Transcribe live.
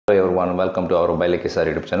everyone, welcome to our byluckysir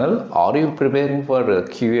YouTube channel. Are you preparing for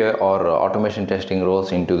QA or automation testing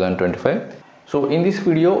roles in 2025? So in this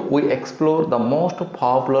video we explore the most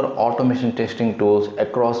popular automation testing tools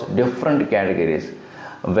across different categories: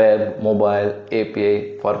 web, mobile,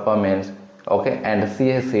 API, performance, and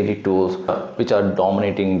CI/CD tools which are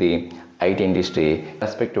dominating the IT industry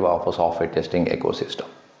irrespective of a software testing ecosystem.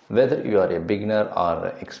 Whether you are a beginner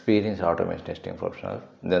or experienced automation testing professional,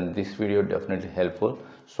 then this video definitely helpful.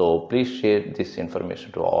 So please share this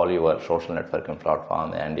information to all your social networking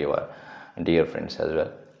platforms and your dear friends as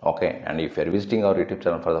well. And if you are visiting our YouTube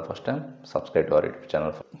channel for the first time, subscribe to our YouTube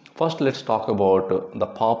channel. First, let's talk about the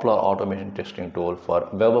popular automation testing tool for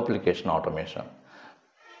web application automation.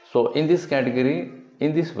 So in this category,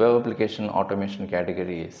 in this web application automation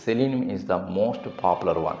category, Selenium is the most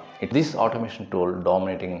popular one. This automation tool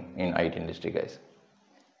dominating in IT industry, guys.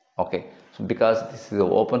 So because this is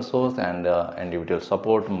open source and it will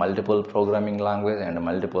support multiple programming language and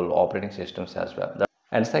multiple operating systems as well.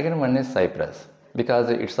 And second one is Cypress,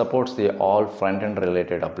 because it supports the all front-end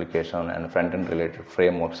related application and front-end related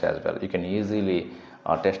frameworks as well. You can easily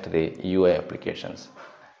test the UI applications.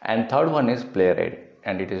 And third one is Playwright,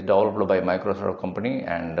 and it is developed by Microsoft company,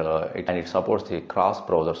 and it supports the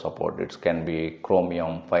cross-browser support. It can be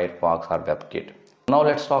Chromium, Firefox or WebKit. Now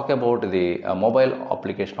let's talk about the mobile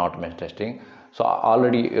application automation testing. So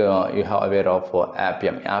already you are aware of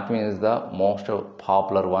Appium. Appium is the most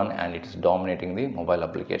popular one and it is dominating the mobile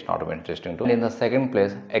application automation testing tool. And in the second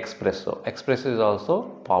place, Espresso. Espresso is also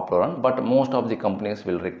popular one, but most of the companies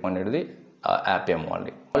will recommend the Appium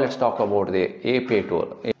only. Now let's talk about the API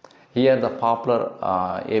tool. Here the popular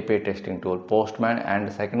API testing tool Postman, and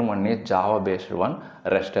the second one is Java based one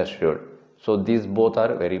Rest Assured. So these both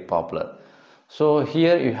are very popular. So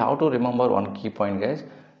here you have to remember one key point, guys.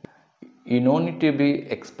 You don't need to be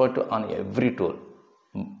expert on every tool.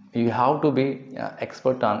 You have to be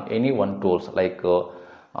expert on any one tools like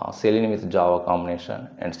Selenium with Java combination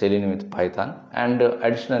and Selenium with Python, and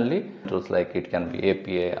additionally tools like it can be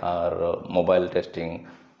API or mobile testing.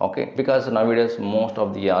 Because nowadays most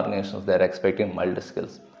of the organizations, they are expecting multi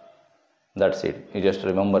skills. That's it. You just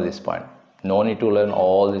remember this point. No need to learn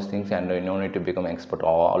all these things, and no need to become expert on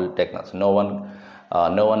all technologies. No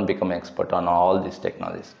one become expert on all these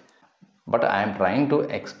technologies. But I am trying to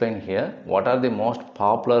explain here what are the most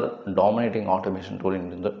popular dominating automation tool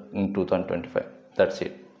in 2025. That's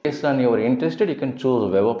it. Based on your interest, you can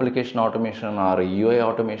choose web application automation or UI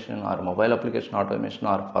automation or mobile application automation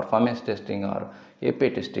or performance testing or API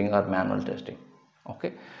testing or manual testing.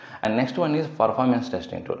 And next one is performance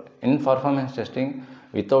testing tool. In performance testing,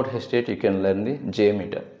 without hesitate, you can learn the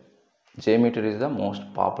JMeter. JMeter is the most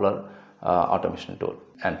popular automation tool.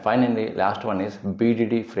 And finally, last one is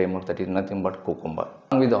BDD framework, that is nothing but Cucumber.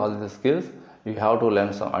 Along with all these skills, you have to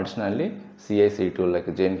learn some additionally CI/CD tool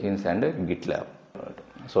like Jenkins and GitLab.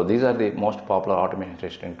 So these are the most popular automation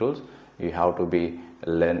testing tools you have to be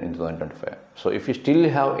learn in 2025. So if you still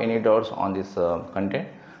have any doubts on this content,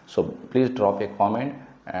 so please drop a comment,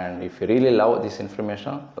 and if you really love this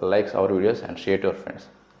information, like our videos and share to your friends.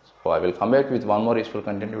 So I will come back with one more useful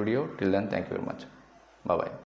content video. Till then, thank you very much. Bye bye.